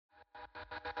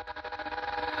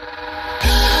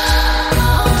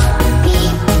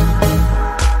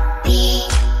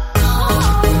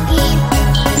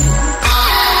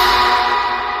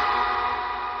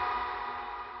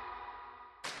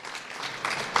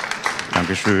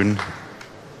Dankeschön.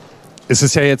 Es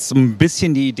ist ja jetzt so ein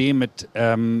bisschen die Idee, mit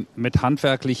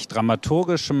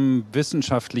handwerklich-dramaturgischem,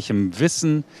 wissenschaftlichem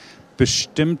Wissen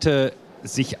bestimmte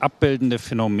sich abbildende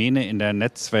Phänomene in der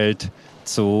Netzwelt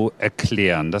zu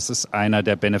erklären. Das ist einer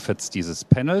der Benefits dieses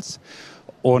Panels.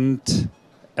 Und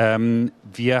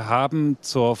wir haben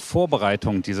zur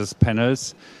Vorbereitung dieses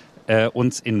Panels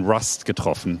uns in Rust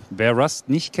getroffen. Wer Rust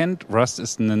nicht kennt, Rust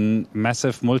ist ein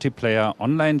Massive Multiplayer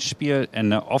Online-Spiel,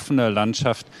 eine offene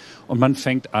Landschaft und man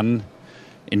fängt an,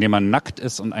 indem man nackt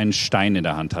ist und einen Stein in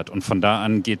der Hand hat. Und von da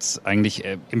an geht es eigentlich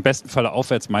im besten Falle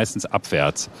aufwärts, meistens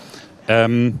abwärts.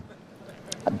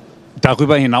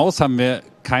 Darüber hinaus haben wir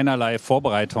keinerlei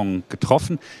Vorbereitungen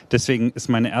getroffen. Deswegen ist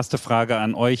meine erste Frage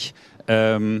an euch,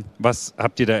 was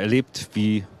habt ihr da erlebt?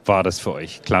 Wie war das für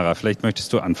euch? Clara, vielleicht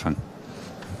möchtest du anfangen.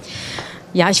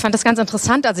 Ja, ich fand das ganz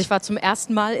interessant. Also ich war zum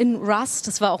ersten Mal in Rust.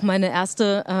 Das war auch meine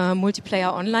erste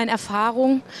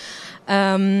Multiplayer-Online-Erfahrung.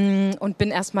 Und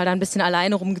bin erstmal da ein bisschen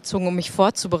alleine rumgezogen, um mich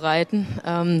vorzubereiten.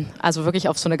 Also wirklich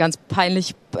auf so eine ganz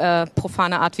peinlich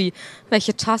profane Art wie,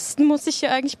 welche Tasten muss ich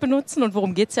hier eigentlich benutzen und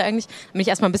worum geht's hier eigentlich? Da bin ich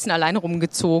erstmal ein bisschen alleine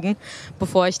rumgezogen,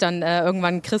 bevor ich dann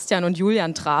irgendwann Christian und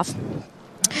Julian traf.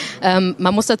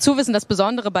 Man muss dazu wissen, das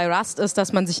Besondere bei Rust ist,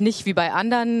 dass man sich nicht wie bei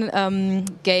anderen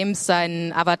Games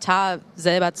seinen Avatar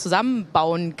selber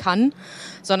zusammenbauen kann,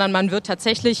 sondern man wird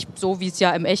tatsächlich, so wie es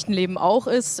ja im echten Leben auch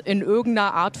ist, in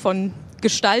irgendeiner Art von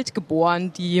Gestalt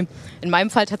geboren, die in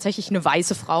meinem Fall tatsächlich eine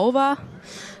weiße Frau war.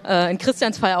 In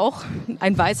Christians Fall auch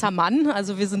ein weißer Mann.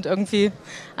 Also wir sind irgendwie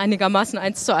einigermaßen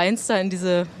 1:1 da in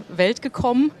diese Welt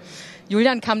gekommen.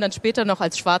 Julian kam dann später noch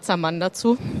als schwarzer Mann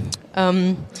dazu.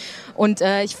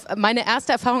 Meine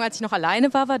erste Erfahrung, als ich noch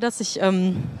alleine war, dass ich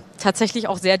tatsächlich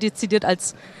auch sehr dezidiert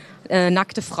als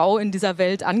nackte Frau in dieser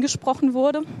Welt angesprochen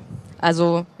wurde.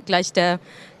 Also gleich der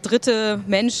dritte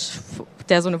Mensch,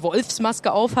 der so eine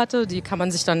Wolfsmaske auf hatte, die kann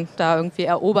man sich dann da irgendwie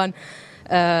erobern,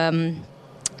 ich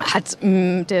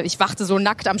wachte so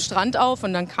nackt am Strand auf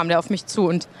und dann kam der auf mich zu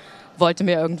und wollte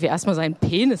mir irgendwie erstmal seinen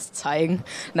Penis zeigen.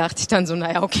 Da dachte ich dann so,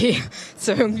 naja, okay, ist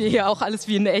ja irgendwie hier auch alles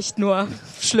wie in echt, nur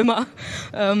schlimmer.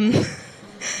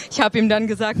 Ich habe ihm dann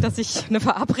gesagt, dass ich eine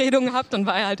Verabredung habe, dann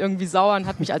war er halt irgendwie sauer und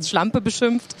hat mich als Schlampe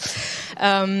beschimpft.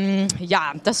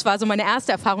 Das war so meine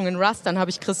erste Erfahrung in Rust. Dann habe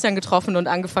ich Christian getroffen und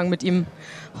angefangen, mit ihm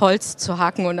Holz zu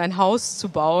hacken und ein Haus zu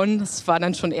bauen. Das war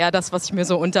dann schon eher das, was ich mir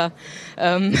so unter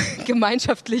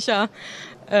gemeinschaftlicher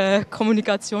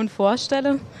Kommunikation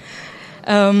vorstelle.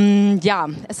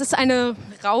 Es ist eine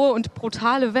raue und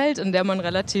brutale Welt, in der man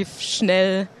relativ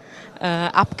schnell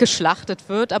abgeschlachtet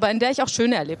wird, aber in der ich auch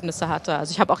schöne Erlebnisse hatte.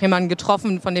 Also ich habe auch jemanden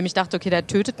getroffen, von dem ich dachte, okay, der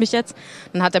tötet mich jetzt.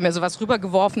 Dann hat er mir sowas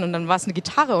rübergeworfen und dann war es eine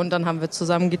Gitarre und dann haben wir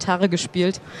zusammen Gitarre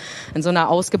gespielt in so einer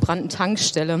ausgebrannten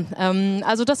Tankstelle.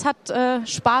 Also das hat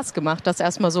Spaß gemacht, das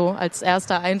erstmal so als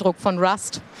erster Eindruck von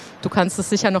Rust. Du kannst es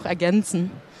sicher noch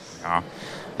ergänzen. Ja,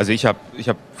 also ich hab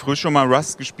früh schon mal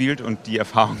Rust gespielt und die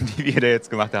Erfahrungen, die wir da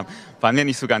jetzt gemacht haben, waren mir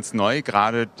nicht so ganz neu.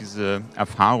 Gerade diese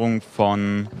Erfahrung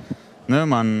von,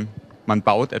 man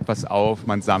baut etwas auf,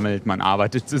 man sammelt, man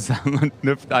arbeitet zusammen und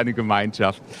knüpft eine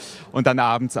Gemeinschaft. Und dann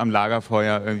abends am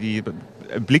Lagerfeuer irgendwie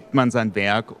blickt man sein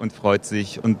Werk und freut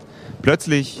sich. Und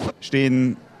plötzlich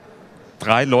stehen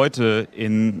 3 Leute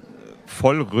in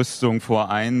Vollrüstung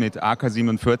vor einem mit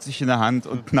AK-47 in der Hand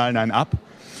und knallen einen ab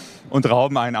und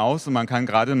rauben einen aus. Und man kann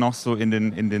gerade noch so in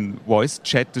den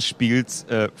Voice-Chat des Spiels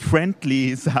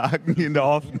friendly sagen, in der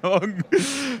Hoffnung,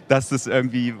 dass das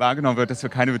irgendwie wahrgenommen wird, dass wir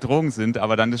keine Bedrohung sind.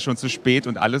 Aber dann ist schon zu spät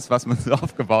und alles, was man so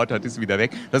aufgebaut hat, ist wieder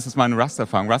weg. Das ist meine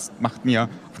Rust-Erfahrung. Rust macht mir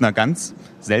auf einer ganz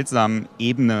seltsamen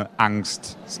Ebene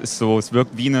Angst. Es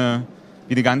wirkt wie eine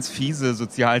ganz fiese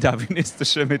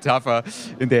sozialdarwinistische Metapher,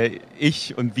 in der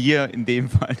ich und wir in dem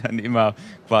Fall dann immer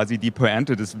quasi die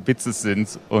Pointe des Witzes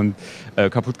sind und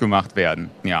kaputt gemacht werden.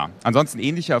 Ja, ansonsten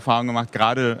ähnliche Erfahrungen gemacht,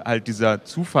 gerade halt dieser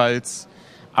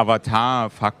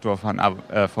Zufalls-Avatar-Faktor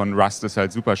von Rust ist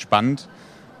halt super spannend.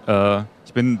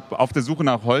 Ich bin auf der Suche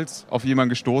nach Holz auf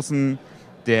jemanden gestoßen,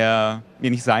 der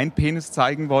mir nicht seinen Penis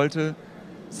zeigen wollte,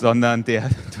 sondern der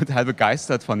total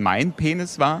begeistert von meinem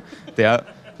Penis war. Der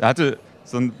hatte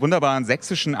so einen wunderbaren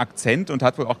sächsischen Akzent und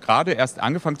hat wohl auch gerade erst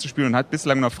angefangen zu spielen und hat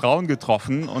bislang noch Frauen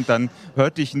getroffen. Und dann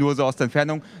hörte ich nur so aus der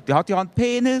Entfernung, der hat ja einen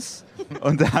Penis.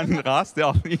 Und dann rast er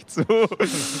auf mich zu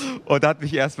und hat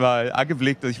mich erstmal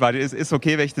angeblickt. Und ich war, ist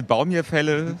okay, wenn ich den Baum hier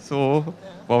fälle? So,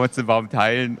 wollen wir uns den Baum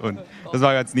teilen? Und das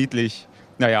war ganz niedlich.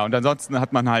 Naja, und ansonsten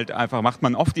macht man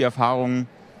oft die Erfahrung,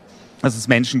 dass es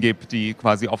Menschen gibt, die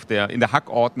quasi in der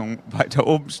Hackordnung weiter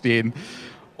oben stehen.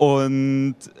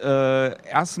 Und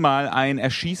erstmal ein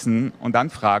erschießen und dann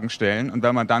Fragen stellen. Und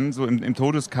wenn man dann so im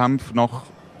Todeskampf noch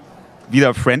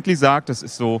wieder friendly sagt, das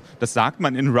sagt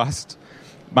man in Rust,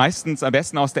 meistens am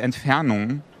besten aus der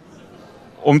Entfernung,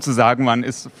 um zu sagen, man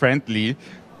ist friendly.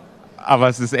 Aber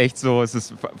es ist echt so, es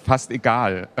ist fast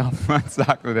egal, ob man es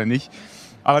sagt oder nicht.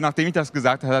 Aber nachdem ich das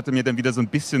gesagt habe, hatte mir dann wieder so ein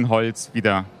bisschen Holz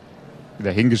wieder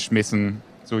hingeschmissen.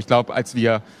 So, ich glaube, als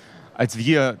wir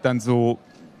dann so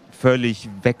völlig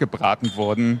weggebraten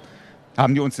wurden,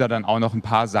 haben die uns ja dann auch noch ein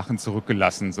paar Sachen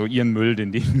zurückgelassen. So ihren Müll,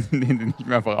 den die nicht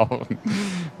mehr brauchen.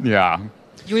 Ja.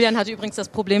 Julian hatte übrigens das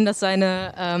Problem, dass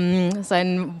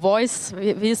sein Voice,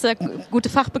 wie ist der gute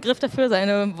Fachbegriff dafür?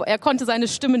 Er konnte seine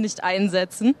Stimme nicht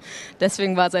einsetzen.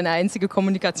 Deswegen war seine einzige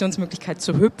Kommunikationsmöglichkeit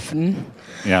zu hüpfen.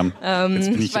 Ja,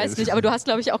 ich weiß nicht, aber du hast,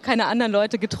 glaube ich, auch keine anderen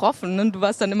Leute getroffen. Ne? Du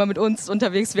warst dann immer mit uns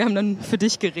unterwegs. Wir haben dann für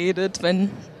dich geredet, wenn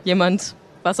jemand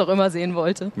was auch immer sehen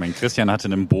wollte. Mein Christian hatte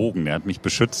einen Bogen, der hat mich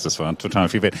beschützt, das war total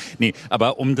viel wert. Nee,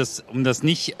 aber um das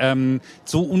nicht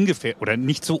so ungefähr oder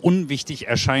nicht so unwichtig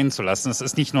erscheinen zu lassen, es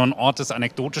ist nicht nur ein Ort des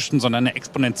Anekdotischen, sondern eine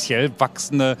exponentiell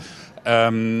wachsende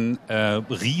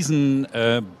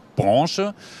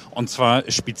Riesenbranche. Und zwar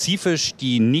spezifisch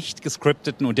die nicht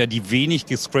gescripteten oder die wenig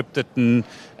gescripteten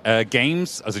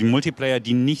Games, also die Multiplayer,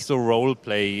 die nicht so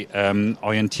Roleplay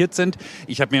orientiert sind.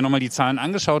 Ich habe mir nochmal die Zahlen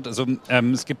angeschaut. Also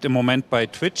es gibt im Moment bei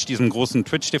Twitch, diesem großen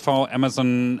Twitch TV,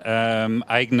 Amazon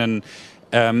eigenen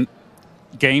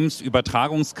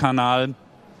Games-Übertragungskanal,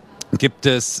 gibt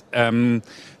es 2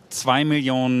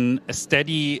 Millionen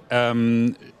Steady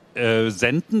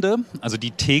Sendende, also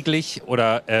die täglich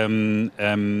oder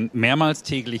mehrmals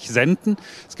täglich senden.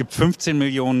 Es gibt 15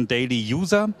 Millionen Daily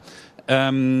User.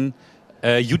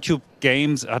 YouTube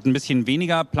Games hat ein bisschen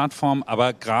weniger Plattform,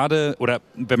 aber gerade, oder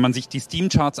wenn man sich die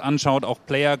Steam-Charts anschaut, auch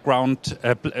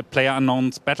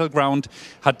PlayerUnknown's Battleground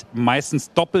hat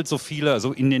meistens doppelt so viele,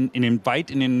 also in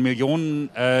den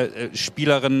Millionen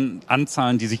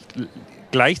Spielerinnenanzahlen, die sich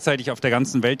gleichzeitig auf der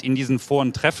ganzen Welt in diesen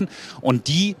Foren treffen, und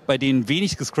die, bei denen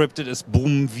wenig gescriptet ist,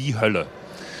 boomen wie Hölle.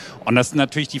 Und das ist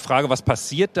natürlich die Frage, was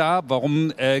passiert da?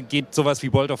 Warum geht sowas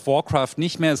wie World of Warcraft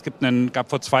nicht mehr? Es gab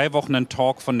vor 2 Wochen einen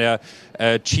Talk von der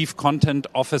Chief Content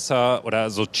Officer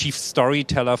oder so Chief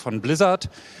Storyteller von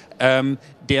Blizzard.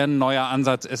 Deren neuer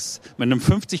Ansatz ist, mit einem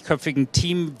 50-köpfigen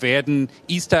Team werden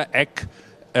Easter Egg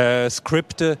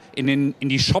Skripte in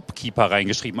die Shopkeeper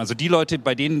reingeschrieben. Also die Leute,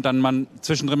 bei denen dann man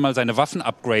zwischendrin mal seine Waffen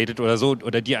upgradet oder so,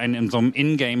 oder die einen in so einem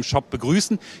Ingame-Shop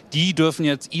begrüßen, die dürfen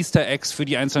jetzt Easter Eggs für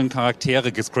die einzelnen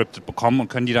Charaktere gescriptet bekommen und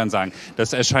können die dann sagen.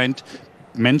 Das erscheint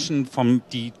Menschen,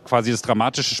 die quasi das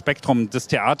dramatische Spektrum des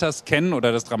Theaters kennen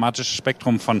oder das dramatische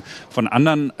Spektrum von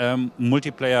anderen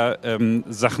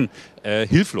Multiplayer-Sachen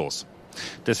hilflos.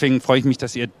 Deswegen freue ich mich,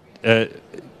 dass ihr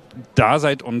da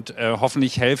seid und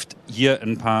hoffentlich helft, hier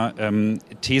ein paar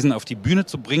Thesen auf die Bühne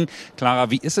zu bringen.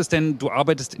 Clara, wie ist es denn? Du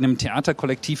arbeitest in einem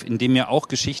Theaterkollektiv, in dem ihr auch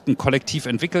Geschichten kollektiv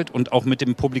entwickelt und auch mit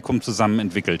dem Publikum zusammen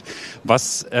entwickelt.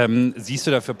 Was siehst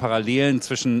du da für Parallelen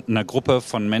zwischen einer Gruppe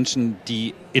von Menschen,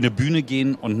 die in eine Bühne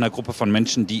gehen, und einer Gruppe von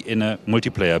Menschen, die in eine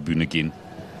Multiplayer-Bühne gehen?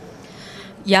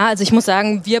 Ja, also ich muss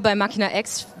sagen, wir bei Machina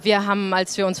X, wir haben,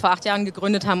 als wir uns vor 8 Jahren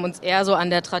gegründet haben, uns eher so an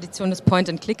der Tradition des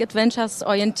Point-and-Click-Adventures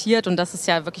orientiert, und das ist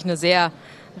ja wirklich eine sehr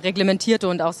reglementierte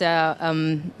und auch sehr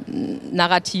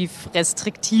narrativ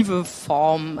restriktive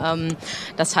Form.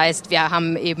 Das heißt, wir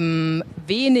haben eben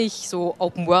wenig so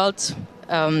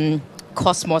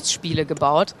Open-World-Kosmos-Spiele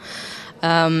gebaut.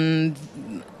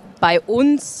 Bei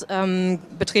uns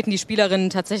betreten die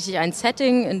Spielerinnen tatsächlich ein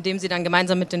Setting, in dem sie dann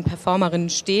gemeinsam mit den Performerinnen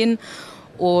stehen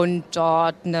und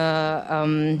dort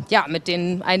mit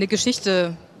denen eine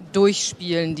Geschichte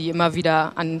durchspielen, die immer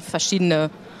wieder an verschiedene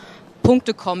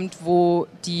Punkte kommt, wo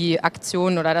die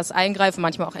Aktion oder das Eingreifen,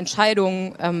 manchmal auch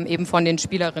Entscheidungen eben von den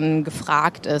Spielerinnen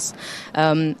gefragt ist.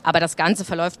 Aber das Ganze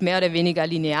verläuft mehr oder weniger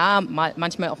linear,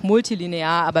 manchmal auch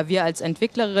multilinear, aber wir als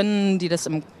Entwicklerinnen, die das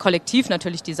im Kollektiv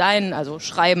natürlich designen, also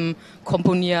schreiben,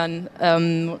 komponieren,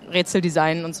 Rätsel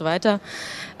designen und so weiter,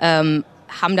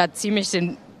 haben da ziemlich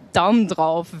den Daumen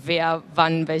drauf, wer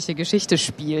wann welche Geschichte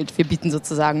spielt. Wir bieten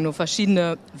sozusagen nur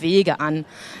verschiedene Wege an.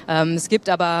 Es gibt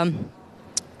aber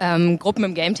Gruppen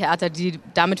im Game-Theater, die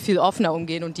damit viel offener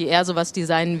umgehen und die eher sowas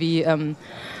designen, wie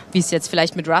es jetzt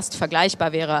vielleicht mit Rust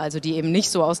vergleichbar wäre. Also die eben nicht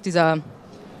so aus dieser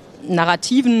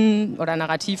narrativen oder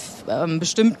narrativ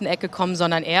bestimmten Ecke kommen,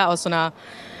 sondern eher aus so einer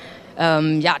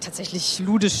tatsächlich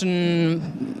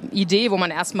ludischen Idee, wo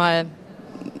man erstmal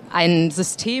ein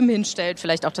System hinstellt,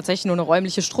 vielleicht auch tatsächlich nur eine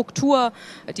räumliche Struktur,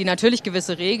 die natürlich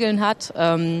gewisse Regeln hat,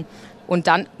 und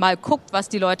dann mal guckt, was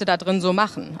die Leute da drin so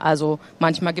machen. Also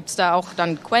manchmal gibt's da auch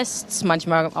dann Quests,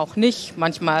 manchmal auch nicht.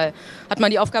 Manchmal hat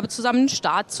man die Aufgabe, zusammen einen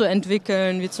Start zu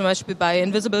entwickeln, wie zum Beispiel bei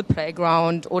Invisible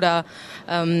Playground oder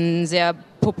sehr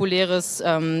populäres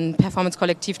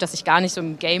Performance-Kollektiv, das sich gar nicht so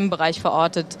im Game-Bereich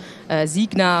verortet,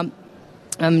 Signa,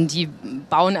 Die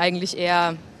bauen eigentlich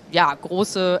eher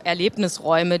große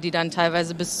Erlebnisräume, die dann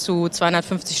teilweise bis zu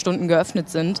 250 Stunden geöffnet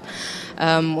sind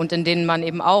und in denen man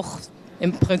eben auch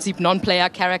im Prinzip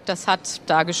Non-Player-Characters hat,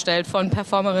 dargestellt von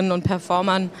Performerinnen und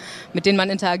Performern, mit denen man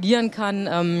interagieren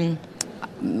kann.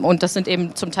 Und das sind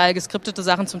eben zum Teil geskriptete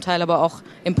Sachen, zum Teil aber auch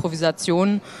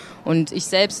Improvisationen. Und ich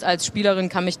selbst als Spielerin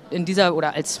kann mich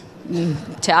oder als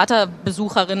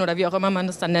Theaterbesucherin oder wie auch immer man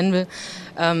das dann nennen will,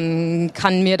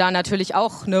 kann mir da natürlich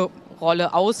auch eine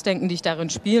Rolle ausdenken, die ich darin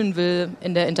spielen will,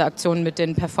 in der Interaktion mit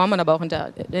den Performern, aber auch in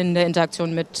der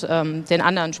Interaktion mit den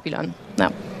anderen Spielern. Ja.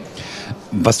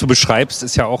 Was du beschreibst,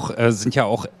 sind ja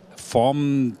auch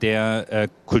Formen der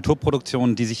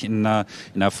Kulturproduktion, die sich in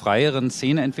einer freieren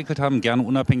Szene entwickelt haben, gerne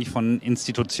unabhängig von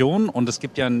Institutionen. Und es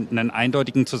gibt ja einen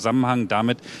eindeutigen Zusammenhang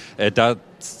damit,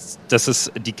 dass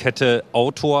es die Kette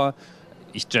Autor,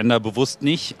 ich gender bewusst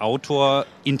nicht, Autor,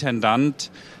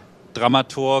 Intendant,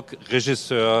 Dramaturg,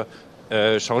 Regisseur,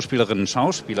 Schauspielerinnen,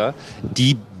 Schauspieler,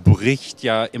 die bricht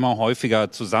ja immer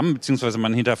häufiger zusammen, beziehungsweise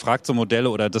man hinterfragt so Modelle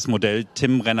oder das Modell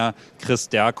Tim Renner, Chris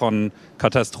Derkon,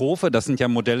 Katastrophe. Das sind ja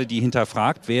Modelle, die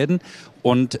hinterfragt werden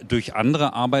und durch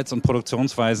andere Arbeits- und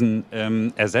Produktionsweisen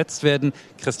ersetzt werden.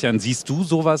 Christian, siehst du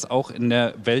sowas auch in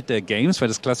der Welt der Games? Weil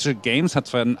das klassische Games hat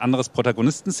zwar ein anderes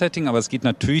Protagonistensetting, aber es geht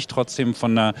natürlich trotzdem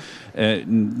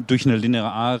durch eine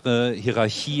lineare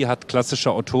Hierarchie, hat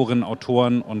klassische Autorinnen,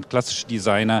 Autoren und klassische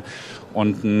Designer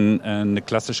und eine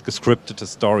klassisch gescriptete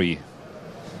Story.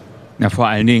 Ja, vor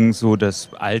allen Dingen so das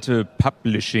alte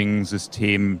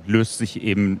Publishing-System löst sich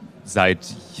eben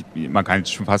man kann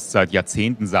schon fast seit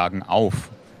Jahrzehnten sagen, auf.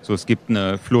 So, es gibt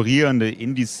eine florierende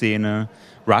Indie-Szene.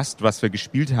 Rust, was wir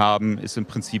gespielt haben, ist im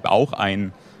Prinzip auch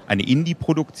eine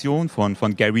Indie-Produktion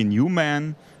von Gary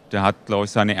Newman. Der hat, glaube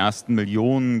ich, seine ersten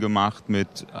Millionen gemacht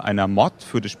mit einer Mod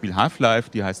für das Spiel Half-Life,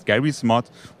 die heißt Garys Mod,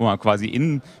 wo man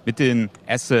quasi mit den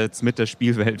Assets, mit der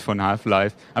Spielwelt von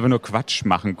Half-Life einfach nur Quatsch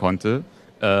machen konnte.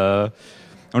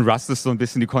 Und Rust ist so ein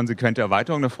bisschen die konsequente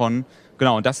Erweiterung davon.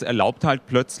 Genau, und das erlaubt halt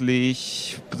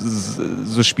plötzlich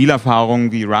so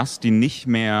Spielerfahrungen wie Rust, die nicht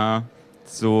mehr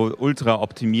so ultra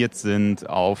optimiert sind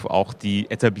auf auch die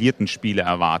etablierten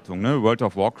Spieleerwartungen. Ne? World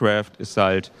of Warcraft ist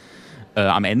halt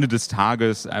am Ende des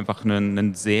Tages einfach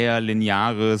ein sehr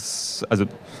lineares, also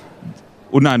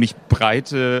unheimlich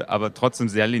breite, aber trotzdem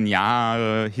sehr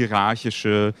lineare,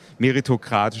 hierarchische,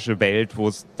 meritokratische Welt, wo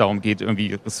es darum geht,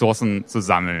 irgendwie Ressourcen zu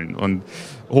sammeln und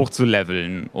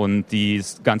hochzuleveln. Und die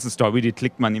ganze Story, die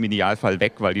klickt man im Idealfall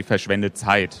weg, weil die verschwendet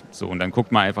Zeit. So, und dann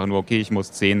guckt man einfach nur, okay, ich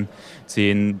muss 10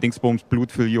 Dingsbums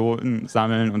Blutfilionen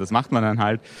sammeln und das macht man dann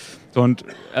halt. Und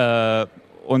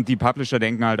die Publisher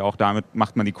denken halt auch, damit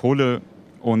macht man die Kohle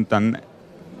und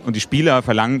die Spieler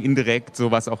verlangen indirekt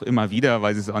sowas auch immer wieder,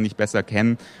 weil sie es auch nicht besser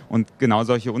kennen. Und genau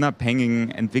solche unabhängigen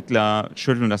Entwickler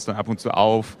schütteln das dann ab und zu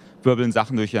auf, wirbeln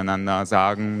Sachen durcheinander,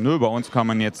 sagen, bei uns kann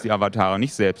man jetzt die Avatare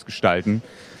nicht selbst gestalten.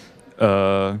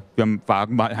 Wir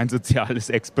wagen mal ein soziales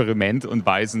Experiment und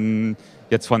weisen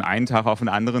jetzt von einem Tag auf den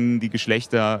anderen die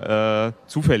Geschlechter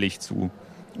zufällig zu.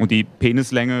 Und die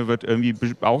Penislänge wird irgendwie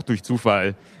auch durch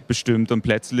Zufall bestimmt und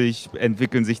plötzlich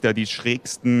entwickeln sich da die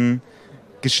schrägsten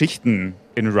Geschichten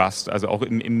in Rust, also auch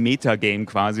im Metagame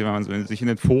quasi, wenn man sich in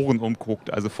den Foren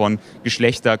umguckt, also von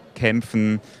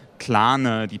Geschlechterkämpfen,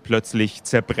 Clane, die plötzlich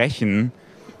zerbrechen,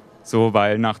 so,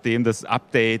 weil nachdem das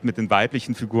Update mit den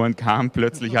weiblichen Figuren kam,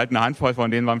 plötzlich halt eine Handvoll von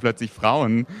denen waren plötzlich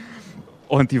Frauen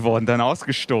und die wurden dann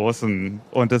ausgestoßen.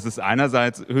 Und das ist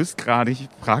einerseits höchstgradig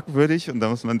fragwürdig und da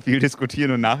muss man viel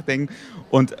diskutieren und nachdenken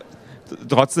und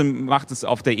trotzdem macht es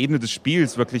auf der Ebene des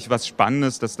Spiels wirklich was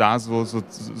Spannendes, dass da so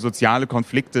soziale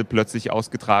Konflikte plötzlich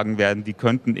ausgetragen werden. Die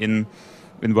könnten in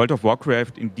World of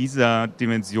Warcraft in dieser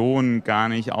Dimension gar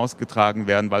nicht ausgetragen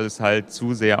werden, weil es halt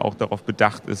zu sehr auch darauf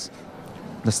bedacht ist,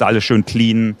 dass da alles schön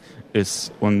clean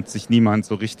ist und sich niemand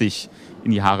so richtig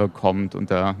in die Haare kommt und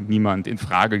da niemand in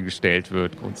Frage gestellt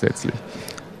wird grundsätzlich.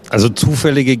 Also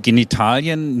zufällige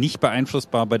Genitalien, nicht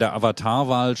beeinflussbar bei der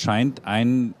Avatarwahl, scheint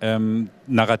ein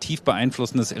narrativ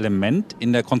beeinflussendes Element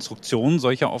in der Konstruktion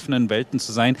solcher offenen Welten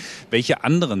zu sein. Welche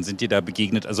anderen sind dir da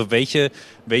begegnet? Also welche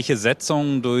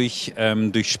Setzungen durch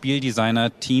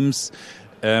Spieldesigner-Teams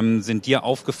sind dir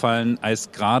aufgefallen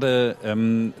als gerade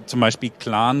zum Beispiel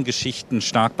Clan-Geschichten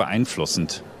stark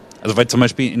beeinflussend? Also weil zum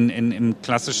Beispiel im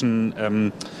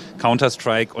klassischen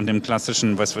Counter-Strike und im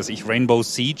klassischen, Rainbow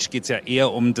Siege geht es ja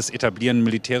eher um das Etablieren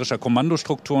militärischer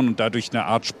Kommandostrukturen und dadurch eine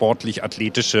Art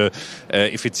sportlich-athletische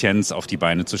Effizienz auf die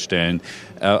Beine zu stellen.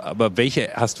 Aber welche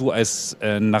hast du als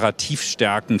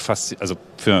Narrativstärken, also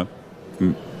für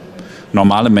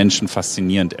normale Menschen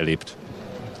faszinierend erlebt?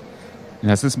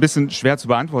 Das ist ein bisschen schwer zu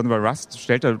beantworten, weil Rust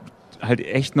stellt da halt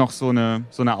echt noch so eine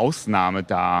Ausnahme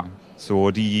da.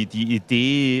 So die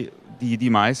Idee, die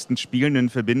meisten Spielenden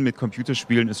verbinden mit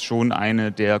Computerspielen, ist schon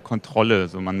eine der Kontrolle.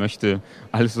 So, man möchte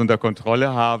alles unter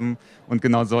Kontrolle haben und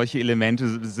genau solche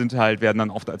Elemente werden dann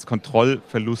oft als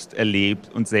Kontrollverlust erlebt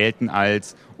und selten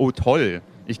als, oh toll,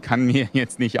 ich kann mir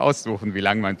jetzt nicht aussuchen, wie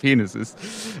lang mein Penis ist.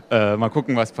 Mal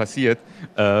gucken, was passiert.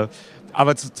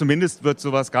 Aber zumindest wird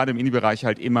sowas gerade im Indie-Bereich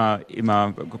halt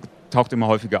taucht immer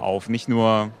häufiger auf. Nicht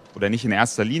nur, oder nicht in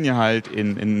erster Linie halt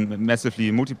in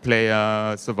massively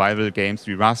Multiplayer Survival Games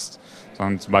wie Rust,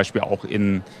 sondern zum Beispiel auch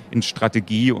in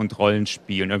Strategie- und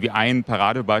Rollenspielen. Irgendwie ein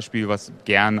Paradebeispiel, was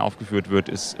gern aufgeführt wird,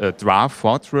 ist Dwarf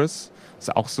Fortress. Das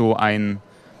ist auch so ein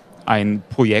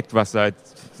Projekt, was seit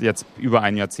jetzt über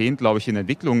ein Jahrzehnt, glaube ich, in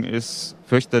Entwicklung ist.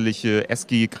 Fürchterliche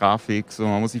ASCII-Grafik, so,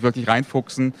 man muss sich wirklich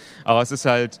reinfuchsen. Aber es ist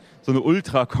halt so eine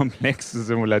ultra komplexe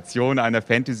Simulation einer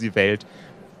Fantasy-Welt,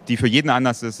 die für jeden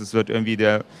anders ist. Es wird irgendwie,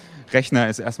 der Rechner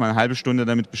ist erstmal eine halbe Stunde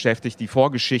damit beschäftigt, die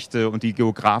Vorgeschichte und die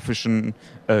geografischen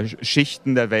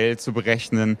Schichten der Welt zu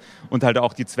berechnen und halt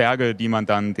auch die Zwerge,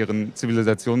 deren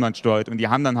Zivilisation man steuert. Und die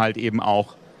haben dann halt eben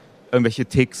auch irgendwelche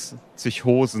Ticks,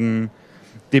 Psychosen,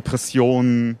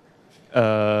 Depressionen.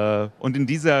 Und in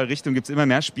dieser Richtung gibt es immer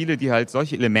mehr Spiele, die halt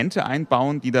solche Elemente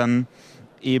einbauen, die dann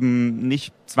eben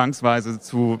nicht zwangsweise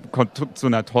zu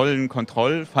einer tollen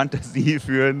Kontrollfantasie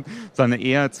führen, sondern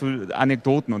eher zu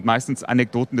Anekdoten und meistens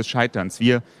Anekdoten des Scheiterns.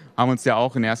 Wir haben uns ja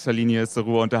auch in erster Linie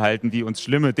darüber unterhalten, wie uns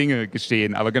schlimme Dinge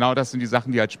geschehen. Aber genau das sind die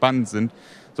Sachen, die halt spannend sind.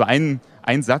 So ein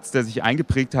Satz, der sich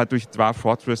eingeprägt hat durch Dwarf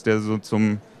Fortress, der so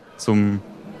zu so einem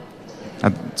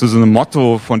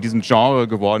Motto von diesem Genre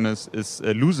geworden ist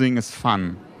Losing is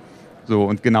fun. So,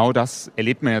 und genau das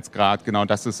erlebt man jetzt gerade. Genau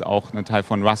das ist auch ein Teil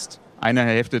von Rust. Eine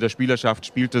Hälfte der Spielerschaft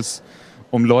spielt es,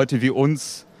 um Leute wie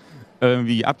uns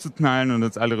irgendwie abzuknallen und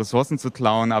uns alle Ressourcen zu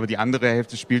klauen. Aber die andere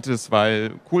Hälfte spielt es,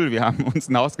 weil, cool, wir haben uns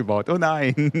ein Haus gebaut. Oh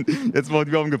nein, jetzt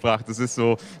wurden wir umgebracht. Das ist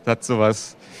so, das hat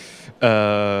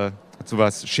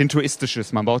sowas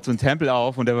Shintoistisches. Man baut so einen Tempel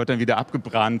auf und der wird dann wieder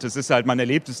abgebrannt. Es ist halt, man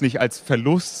erlebt es nicht als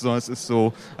Verlust, sondern es ist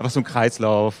so einfach so ein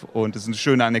Kreislauf und es ist eine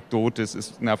schöne Anekdote. Es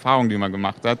ist eine Erfahrung, die man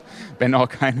gemacht hat, wenn auch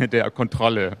keine der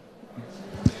Kontrolle.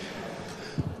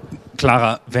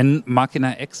 Clara, wenn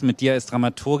Machina X mit dir als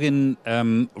Dramaturgin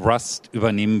Rust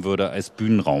übernehmen würde als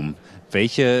Bühnenraum,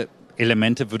 welche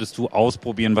Elemente würdest du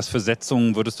ausprobieren? Was für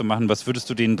Setzungen würdest du machen? Was würdest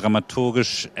du denen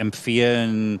dramaturgisch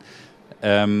empfehlen,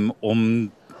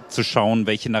 um zu schauen,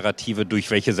 welche Narrative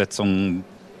durch welche Setzungen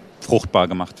fruchtbar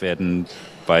gemacht werden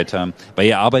weiter? Weil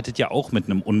ihr arbeitet ja auch mit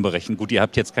einem Unberechenbaren. Gut, ihr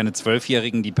habt jetzt keine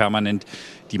 12-Jährigen, die permanent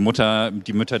die Mütter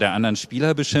der anderen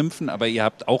Spieler beschimpfen, aber ihr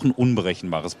habt auch ein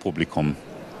unberechenbares Publikum.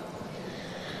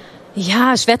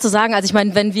 Ja, schwer zu sagen. Also ich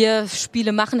meine, wenn wir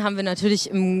Spiele machen, haben wir natürlich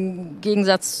im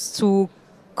Gegensatz zu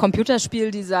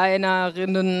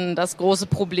Computerspieldesignerinnen das große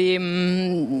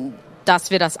Problem,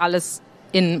 dass wir das alles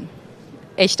in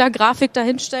echter Grafik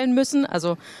dahinstellen müssen.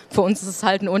 Also für uns ist es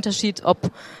halt ein Unterschied,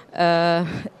 ob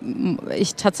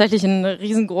ich tatsächlich einen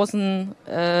riesengroßen,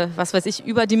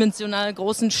 überdimensional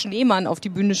großen Schneemann auf die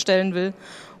Bühne stellen will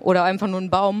oder einfach nur einen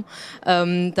Baum.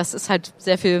 Das ist halt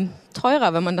sehr viel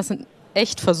teurer, wenn man das in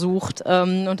echt versucht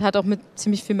und hat auch mit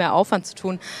ziemlich viel mehr Aufwand zu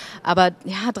tun. Aber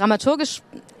ja, dramaturgisch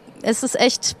ist es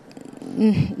echt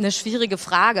eine schwierige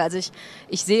Frage. Also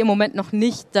ich sehe im Moment noch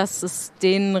nicht, dass es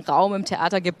den Raum im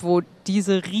Theater gibt, wo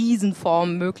diese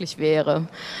Riesenform möglich wäre.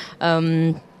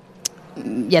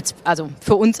 Jetzt, also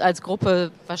für uns als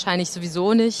Gruppe wahrscheinlich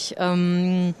sowieso nicht.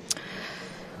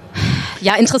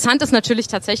 Ja, interessant ist natürlich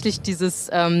tatsächlich dieses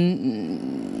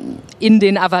in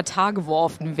den Avatar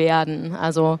geworfen werden.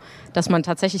 Also, dass man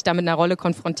tatsächlich da mit einer Rolle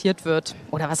konfrontiert wird.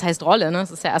 Oder was heißt Rolle? Ne?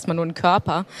 Es ist ja erstmal nur ein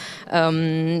Körper,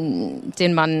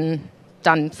 den man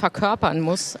dann verkörpern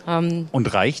muss.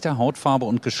 Und reicht da Hautfarbe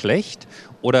und Geschlecht?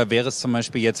 Oder wäre es zum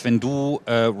Beispiel jetzt, wenn du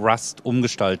Rust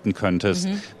umgestalten könntest,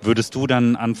 würdest du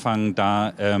dann anfangen,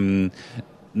 da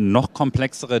noch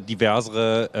komplexere,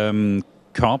 diversere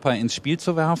Körper ins Spiel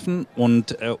zu werfen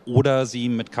und oder sie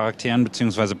mit Charakteren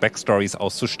bzw. Backstories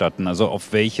auszustatten? Also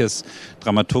auf welches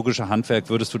dramaturgische Handwerk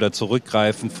würdest du da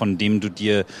zurückgreifen, von dem du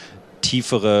dir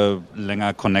tiefere,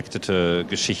 länger connectete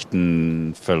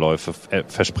Geschichtenverläufe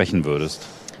versprechen würdest?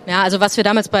 Ja, also was wir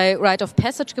damals bei Rite of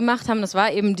Passage gemacht haben, das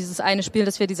war eben dieses eine Spiel,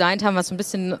 das wir designt haben, was so ein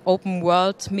bisschen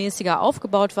Open-World-mäßiger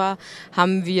aufgebaut war,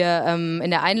 haben wir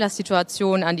in der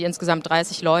Einlasssituation an die insgesamt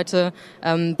 30 Leute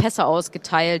Pässe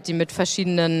ausgeteilt, die mit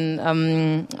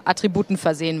verschiedenen Attributen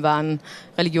versehen waren.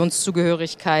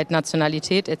 Religionszugehörigkeit,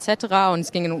 Nationalität etc. Und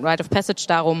es ging in Rite of Passage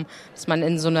darum, dass man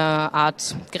in so einer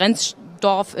Art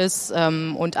Dorf ist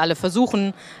und alle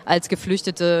versuchen, als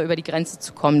Geflüchtete über die Grenze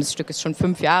zu kommen. Das Stück ist schon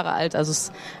 5 Jahre alt, also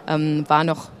es war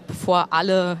noch bevor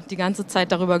alle die ganze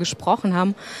Zeit darüber gesprochen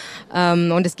haben.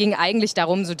 Und es ging eigentlich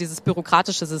darum, so dieses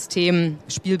bürokratische System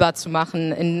spielbar zu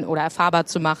machen oder erfahrbar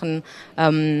zu machen,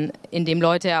 in dem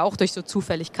Leute ja auch durch so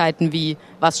Zufälligkeiten wie,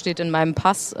 was steht in meinem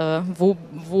Pass, wo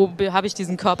habe ich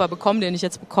diesen Körper bekommen, den ich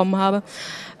jetzt bekommen habe,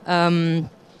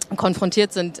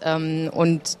 konfrontiert sind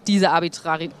und diese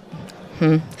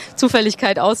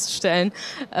Zufälligkeit auszustellen.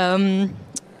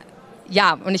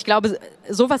 Ja, und ich glaube,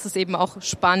 sowas ist eben auch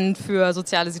spannend für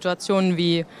soziale Situationen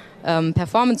wie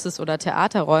Performances oder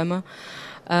Theaterräume,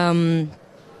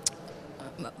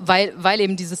 weil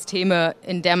eben die Systeme,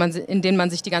 in denen man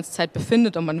sich die ganze Zeit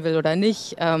befindet, ob man will oder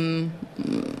nicht, und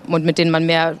mit denen man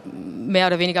mehr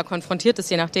oder weniger konfrontiert ist,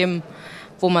 je nachdem,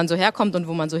 wo man so herkommt und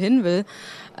wo man so hin will,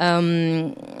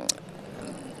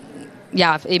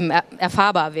 eben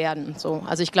erfahrbar werden. So.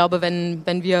 Also ich glaube,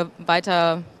 wenn wir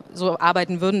weiter so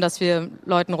arbeiten würden, dass wir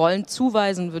Leuten Rollen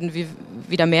zuweisen, würden wir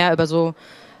wieder mehr über so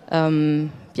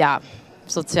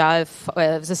sozial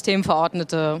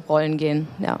systemverordnete Rollen gehen.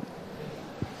 Ja.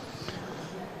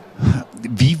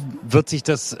 Wie wird sich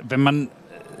das, wenn man,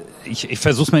 ich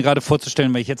versuche es mir gerade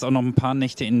vorzustellen, weil ich jetzt auch noch ein paar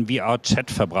Nächte in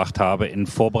VR-Chat verbracht habe in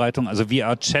Vorbereitung. Also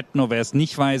VR-Chat, nur wer es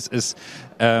nicht weiß, ist,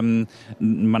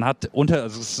 man hat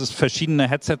es ist verschiedene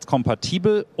Headsets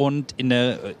kompatibel und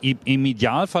im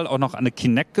Idealfall auch noch an eine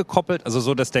Kinect gekoppelt, also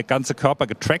so, dass der ganze Körper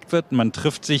getrackt wird. Man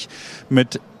trifft sich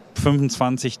mit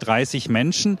 25, 30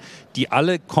 Menschen, die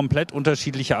alle komplett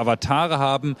unterschiedliche Avatare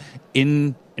haben,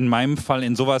 in meinem Fall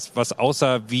in sowas, was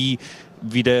aussah wie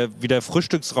der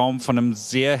Frühstücksraum von einem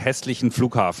sehr hässlichen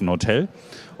Flughafenhotel.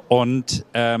 Und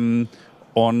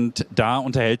da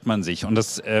unterhält man sich. Und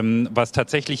das, was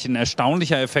tatsächlich ein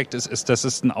erstaunlicher Effekt ist, dass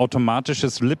es ein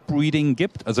automatisches Lip-Reading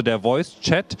gibt, also der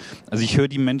Voice-Chat. Also ich höre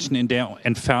die Menschen in der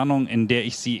Entfernung, in der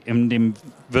ich sie in dem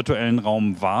virtuellen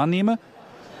Raum wahrnehme.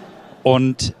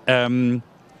 Und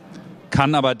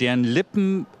kann aber deren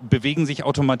Lippen bewegen sich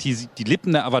automatisiert, die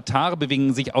Lippen der Avatare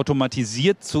bewegen sich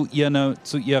automatisiert zu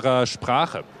ihrer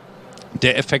Sprache.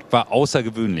 Der Effekt war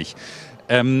außergewöhnlich.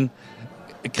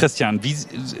 Christian, wie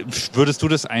würdest du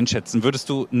das einschätzen? Würdest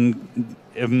du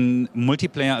ein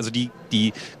Multiplayer, also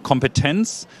die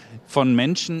Kompetenz von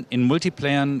Menschen in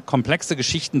Multiplayern komplexe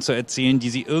Geschichten zu erzählen, die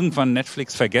sie irgendwann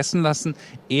Netflix vergessen lassen,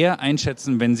 eher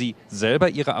einschätzen, wenn sie selber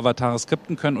ihre Avatare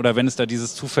skripten können oder wenn es da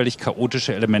dieses zufällig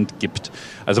chaotische Element gibt?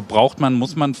 Also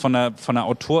muss man von einer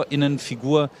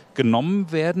AutorInnen-Figur genommen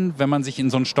werden, wenn man sich in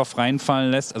so einen Stoff reinfallen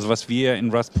lässt, also was wir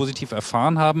in Rust positiv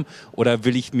erfahren haben, oder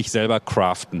will ich mich selber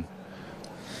craften?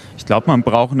 Ich glaube, man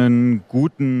braucht einen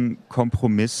guten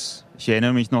Kompromiss. Ich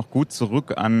erinnere mich noch gut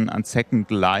zurück an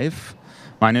Second Life.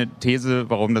 Meine These,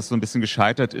 warum das so ein bisschen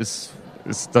gescheitert ist,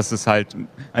 dass es halt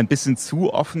ein bisschen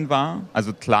zu offen war.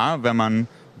 Also klar, wenn man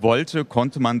wollte,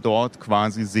 konnte man dort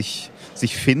quasi sich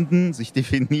finden, sich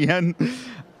definieren.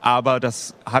 Aber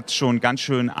das hat schon ganz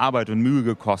schön Arbeit und Mühe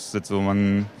gekostet.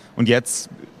 Und jetzt,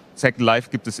 Second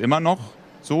Life gibt es immer noch.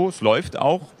 So, es läuft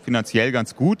auch finanziell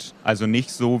ganz gut, also nicht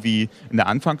so wie in der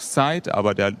Anfangszeit,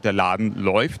 aber der Laden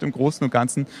läuft im Großen und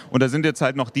Ganzen. Und da sind jetzt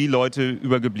halt noch die Leute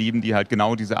übergeblieben, die halt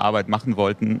genau diese Arbeit machen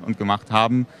wollten und gemacht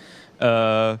haben.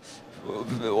 Um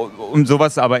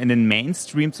sowas aber in den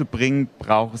Mainstream zu bringen,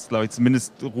 braucht es, glaube ich,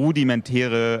 zumindest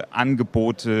rudimentäre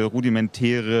Angebote,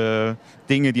 rudimentäre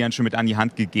Dinge, die dann schon mit an die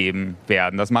Hand gegeben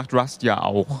werden. Das macht Rust ja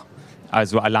auch.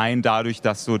 Also allein dadurch,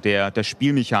 dass so der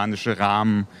spielmechanische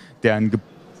Rahmen, der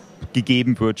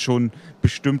gegeben wird, schon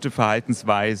bestimmte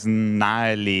Verhaltensweisen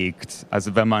nahelegt.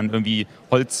 Also wenn man irgendwie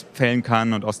Holz fällen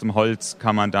kann und aus dem Holz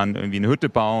kann man dann irgendwie eine Hütte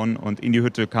bauen und in die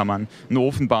Hütte kann man einen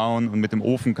Ofen bauen und mit dem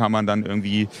Ofen kann man dann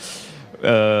irgendwie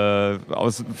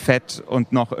aus Fett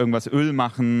und noch irgendwas Öl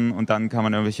machen und dann kann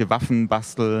man irgendwelche Waffen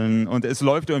basteln und es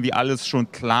läuft irgendwie alles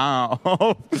schon klar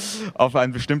auf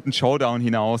einen bestimmten Showdown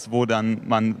hinaus, wo dann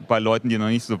man bei Leuten, die noch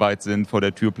nicht so weit sind, vor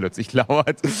der Tür plötzlich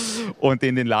lauert und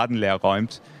denen den Laden leer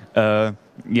räumt.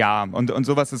 Und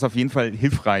sowas ist auf jeden Fall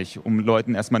hilfreich, um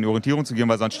Leuten erstmal eine Orientierung zu geben,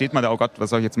 weil sonst steht man da, oh Gott, was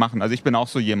soll ich jetzt machen? Also ich bin auch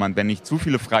so jemand, wenn ich zu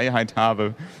viele Freiheit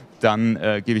habe, dann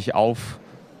gebe ich auf,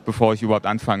 bevor ich überhaupt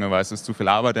anfange, weil es ist zu viel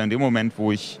Arbeit. In dem Moment,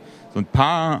 wo ich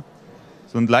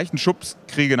so einen leichten Schubs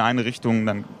kriege in eine Richtung,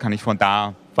 dann kann ich von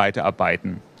da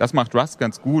weiterarbeiten. Das macht Rust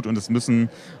ganz gut und es müssen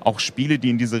auch Spiele, die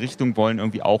in diese Richtung wollen,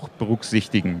 irgendwie auch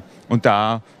berücksichtigen. Und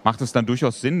da macht es dann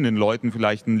durchaus Sinn, den Leuten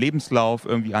vielleicht einen Lebenslauf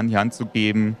irgendwie an die Hand zu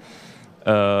geben.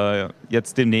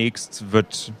 Jetzt demnächst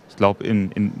wird, ich glaube,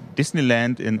 in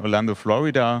Disneyland in Orlando,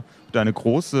 Florida, eine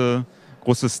große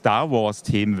Star Wars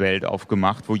Themenwelt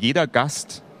aufgemacht, wo jeder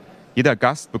Gast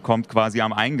bekommt quasi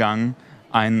am Eingang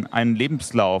einen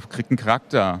Lebenslauf, kriegt einen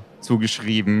Charakter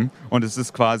zugeschrieben und es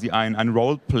ist quasi ein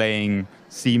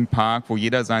Role-Playing-Theme-Park, wo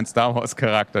jeder seinen Star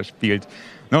Wars-Charakter spielt.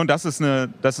 Ne, und das ist eine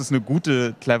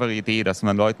gute, clevere Idee, dass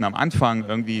man Leuten am Anfang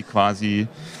irgendwie quasi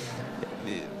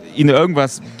ihnen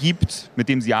irgendwas gibt, mit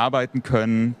dem sie arbeiten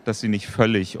können, dass sie nicht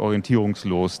völlig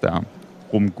orientierungslos da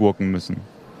rumgurken müssen.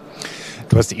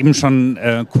 Du hast eben schon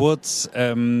kurz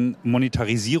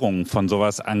Monetarisierung von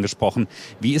sowas angesprochen.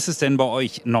 Wie ist es denn bei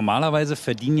euch? Normalerweise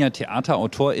verdienen ja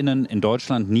AutorInnen in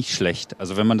Deutschland nicht schlecht.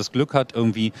 Also wenn man das Glück hat,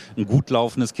 irgendwie ein gut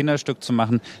laufendes Kinderstück zu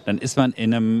machen, dann ist man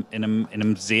in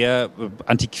einem sehr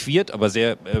antiquiert, aber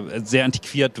sehr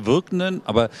antiquiert wirkenden,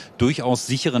 aber durchaus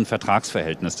sicheren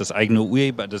Vertragsverhältnis. Das eigene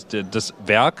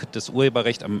das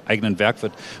Urheberrecht am eigenen Werk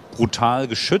wird brutal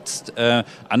geschützt.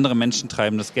 Andere Menschen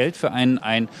treiben das Geld für einen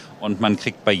ein und man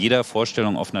kriegt bei jeder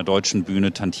Vorstellung auf einer deutschen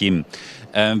Bühne Tantiemen.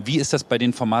 Wie ist das bei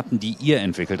den Formaten, die ihr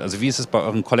entwickelt? Also wie ist es bei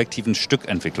euren kollektiven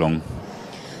Stückentwicklungen?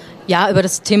 Ja, über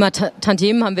das Thema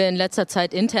Tantiemen haben wir in letzter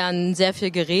Zeit intern sehr viel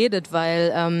geredet,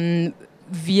 weil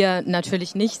wir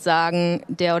natürlich nicht sagen,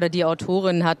 der oder die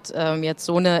Autorin hat jetzt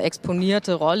so eine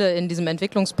exponierte Rolle in diesem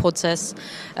Entwicklungsprozess,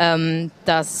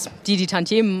 dass die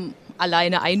Tantiemen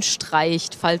alleine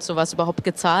einstreicht, falls sowas überhaupt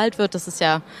gezahlt wird. Das ist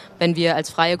ja, wenn wir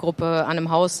als freie Gruppe an einem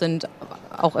Haus sind,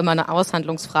 auch immer eine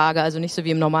Aushandlungsfrage, also nicht so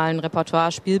wie im normalen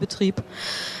Repertoire-Spielbetrieb.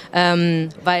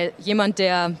 Weil jemand,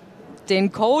 der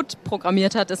den Code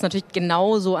programmiert hat, ist natürlich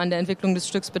genauso an der Entwicklung des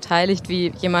Stücks beteiligt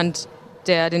wie jemand,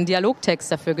 der den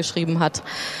Dialogtext dafür geschrieben hat.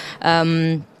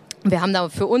 Wir haben da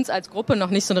für uns als Gruppe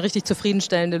noch nicht so eine richtig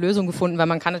zufriedenstellende Lösung gefunden, weil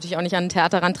man kann natürlich auch nicht an ein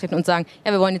Theater rantreten und sagen,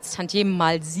 ja, wir wollen jetzt Tantiemen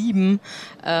mal 7.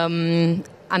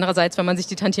 Andererseits, wenn man sich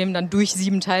die Tantiemen dann durch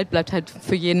 7 teilt, bleibt halt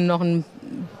für jeden noch ein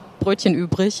Brötchen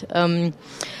übrig.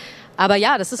 Aber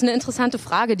ja, das ist eine interessante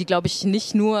Frage, die, glaube ich,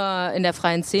 nicht nur in der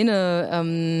freien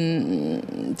Szene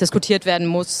diskutiert werden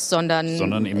muss,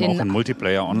 sondern eben auch in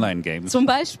Multiplayer-Online-Games. Zum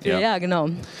Beispiel, ja genau.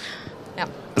 Ja.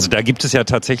 Also da gibt es ja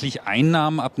tatsächlich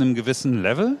Einnahmen ab einem gewissen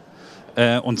Level.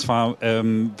 Und zwar,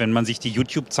 wenn man sich die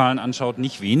YouTube-Zahlen anschaut,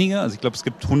 nicht wenige. Also ich glaube, es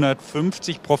gibt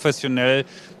 150 professionell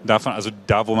davon, also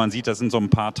da, wo man sieht, das sind so ein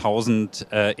paar tausend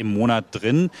im Monat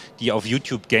drin, die auf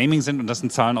YouTube Gaming sind. Und das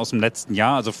sind Zahlen aus dem letzten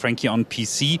Jahr. Also Frankie on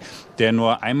PC, der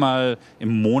nur einmal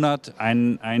im Monat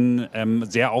ein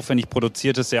sehr aufwendig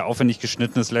produziertes, sehr aufwendig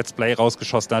geschnittenes Let's Play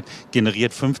rausgeschossen hat,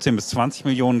 generiert 15 bis 20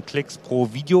 Millionen Klicks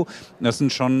pro Video. Das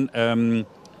sind schon,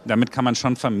 damit kann man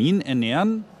schon Familien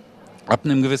ernähren. Ab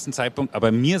einem gewissen Zeitpunkt,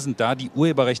 aber mir sind da die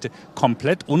Urheberrechte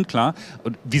komplett unklar.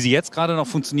 Und wie sie jetzt gerade noch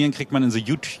funktionieren, kriegt man in so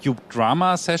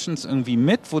YouTube-Drama-Sessions irgendwie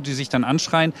mit, wo die sich dann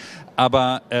anschreien.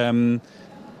 Aber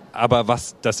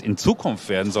was das in Zukunft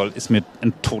werden soll, ist mir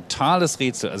ein totales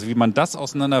Rätsel. Also wie man das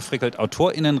auseinanderfrickelt,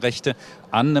 AutorInnenrechte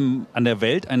an der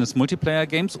Welt eines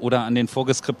Multiplayer-Games oder an den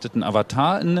vorgeskripteten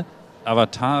Avataren.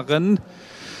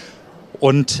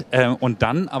 Und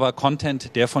dann aber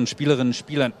Content, der von Spielerinnen und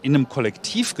Spielern in einem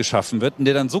Kollektiv geschaffen wird und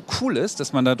der dann so cool ist,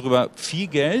 dass man darüber viel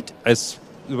Geld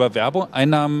über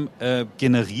Werbeeinnahmen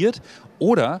generiert.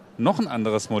 Oder noch ein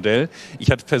anderes Modell.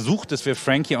 Ich hatte versucht, dass wir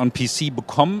Frankie on PC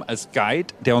bekommen als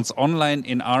Guide, der uns online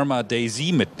in Arma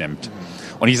DayZ mitnimmt.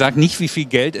 Und ich sage nicht, wie viel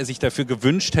Geld er sich dafür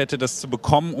gewünscht hätte, das zu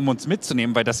bekommen, um uns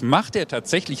mitzunehmen, weil das macht er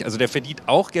tatsächlich. Also der verdient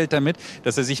auch Geld damit,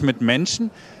 dass er sich mit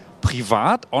Menschen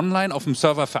privat online auf dem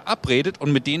Server verabredet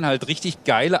und mit denen halt richtig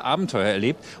geile Abenteuer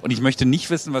erlebt. Und ich möchte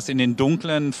nicht wissen, was in den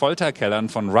dunklen Folterkellern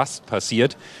von Rust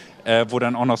passiert, wo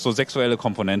dann auch noch so sexuelle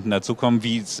Komponenten dazukommen,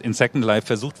 wie es in Second Life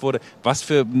versucht wurde. Was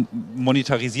für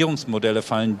Monetarisierungsmodelle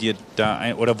fallen dir da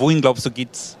ein? Oder wohin glaubst du,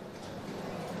 geht's?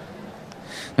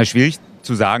 Na, schwierig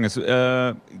zu sagen. Es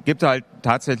gibt halt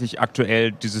tatsächlich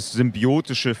aktuell dieses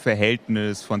symbiotische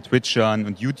Verhältnis von Twitchern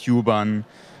und YouTubern,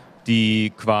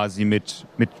 die quasi mit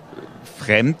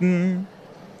fremden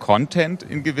Content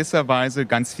in gewisser Weise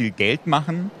ganz viel Geld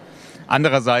machen.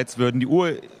 Andererseits würden die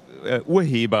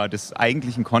Urheber des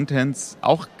eigentlichen Contents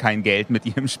auch kein Geld mit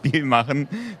ihrem Spiel machen,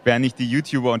 während nicht die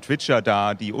YouTuber und Twitcher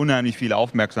da die unheimlich viel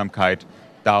Aufmerksamkeit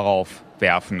darauf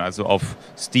werfen. Also auf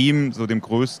Steam, so dem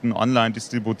größten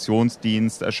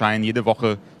Online-Distributionsdienst, erscheinen jede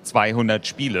Woche 200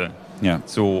 Spiele. Ja.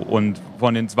 So, und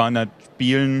von den 200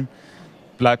 Spielen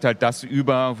bleibt halt das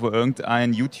über, wo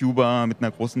irgendein YouTuber mit einer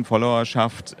großen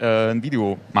Followerschaft ein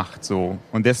Video macht. So.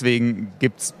 Und deswegen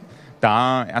gibt's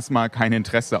da erstmal kein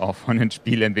Interesse auch von den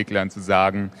Spielentwicklern zu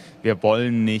sagen, wir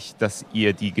wollen nicht, dass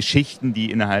ihr die Geschichten,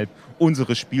 die innerhalb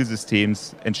unseres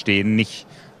Spielsystems entstehen, nicht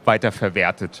weiter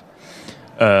verwertet.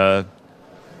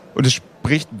 Und es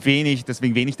spricht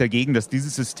deswegen wenig dagegen, dass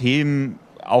dieses System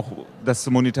auch das zu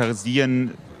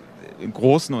monetarisieren im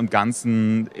Großen und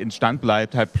Ganzen instand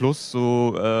bleibt, halt plus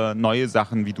so neue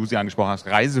Sachen, wie du sie angesprochen hast,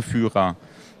 Reiseführer,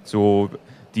 so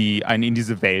die einen in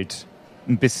diese Welt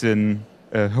ein bisschen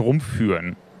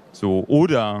herumführen. So,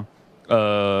 oder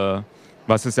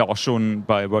was es ja auch schon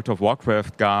bei World of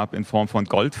Warcraft gab in Form von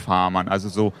Goldfarmern, also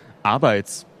so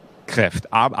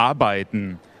Arbeitskräfte,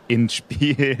 Arbeiten in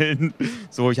Spielen.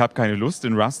 So, ich habe keine Lust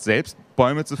in Rust selbst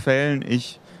Bäume zu fällen,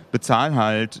 ich bezahle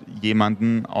halt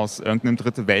jemanden aus irgendeinem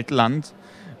Dritte-Welt-Land,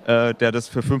 der das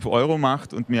für 5 €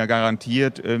 macht und mir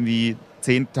garantiert irgendwie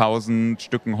 10.000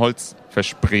 Stücken Holz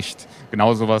verspricht.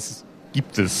 Genau sowas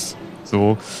gibt es.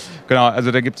 So, genau,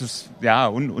 also da gibt es ja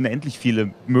unendlich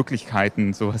viele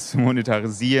Möglichkeiten, sowas zu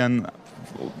monetarisieren,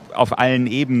 auf allen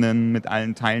Ebenen, mit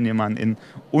allen Teilnehmern in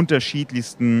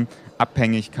unterschiedlichsten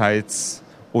Abhängigkeits-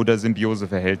 oder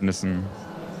Symbioseverhältnissen.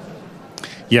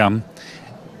 Ja,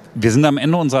 wir sind am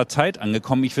Ende unserer Zeit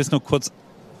angekommen. Ich will es nur kurz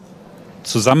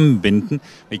zusammenbinden.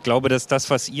 Ich glaube, dass das,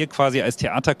 was ihr quasi als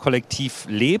Theaterkollektiv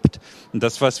lebt und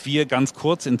das, was wir ganz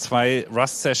kurz in 2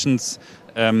 Rust-Sessions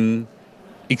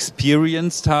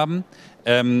experienced haben,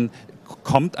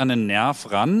 kommt an einen Nerv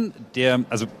ran,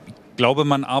 also ich glaube,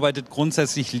 man arbeitet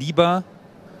grundsätzlich lieber,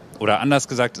 oder anders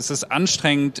gesagt, es ist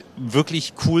anstrengend,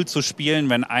 wirklich cool zu spielen,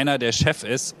 wenn einer der Chef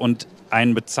ist und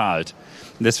einen bezahlt.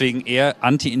 Und deswegen eher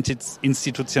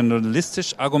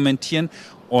anti-institutionalistisch argumentieren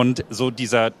und so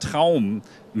dieser Traum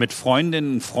mit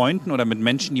Freundinnen und Freunden oder mit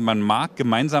Menschen, die man mag,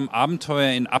 gemeinsam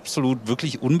Abenteuer in absolut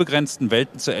wirklich unbegrenzten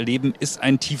Welten zu erleben, ist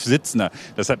ein tief sitzender.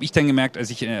 Das habe ich dann gemerkt,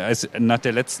 als nach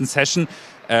der letzten Session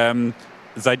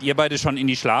seid ihr beide schon in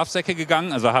die Schlafsäcke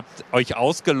gegangen, also habt euch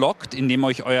ausgelockt, indem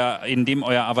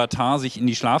euer Avatar sich in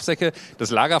die Schlafsäcke,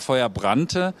 das Lagerfeuer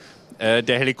brannte,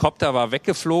 der Helikopter war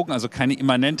weggeflogen, also keine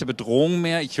immanente Bedrohung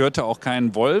mehr. Ich hörte auch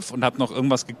keinen Wolf und habe noch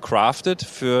irgendwas gecraftet,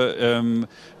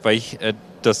 weil ich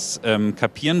das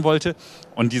kapieren wollte.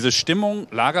 Und diese Stimmung,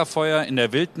 Lagerfeuer in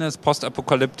der Wildnis,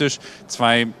 postapokalyptisch,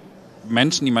 2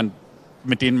 Menschen,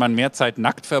 mit denen man mehr Zeit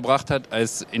nackt verbracht hat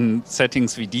als in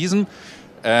Settings wie diesem,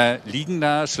 liegen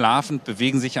da schlafend,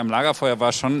 bewegen sich am Lagerfeuer,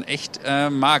 war schon echt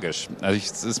magisch. Also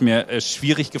es ist mir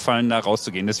schwierig gefallen, da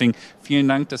rauszugehen. Deswegen vielen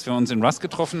Dank, dass wir uns in Rust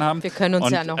getroffen haben. Wir können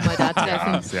uns ja nochmal da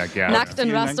treffen. Ja, sehr gerne. Nackt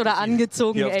in Rust oder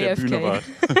angezogen hier auf der AFK. Bühne wart.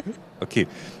 Okay.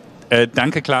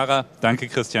 Danke Clara, danke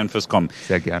Christian fürs Kommen.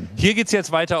 Sehr gerne. Hier geht's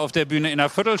jetzt weiter auf der Bühne in einer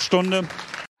Viertelstunde.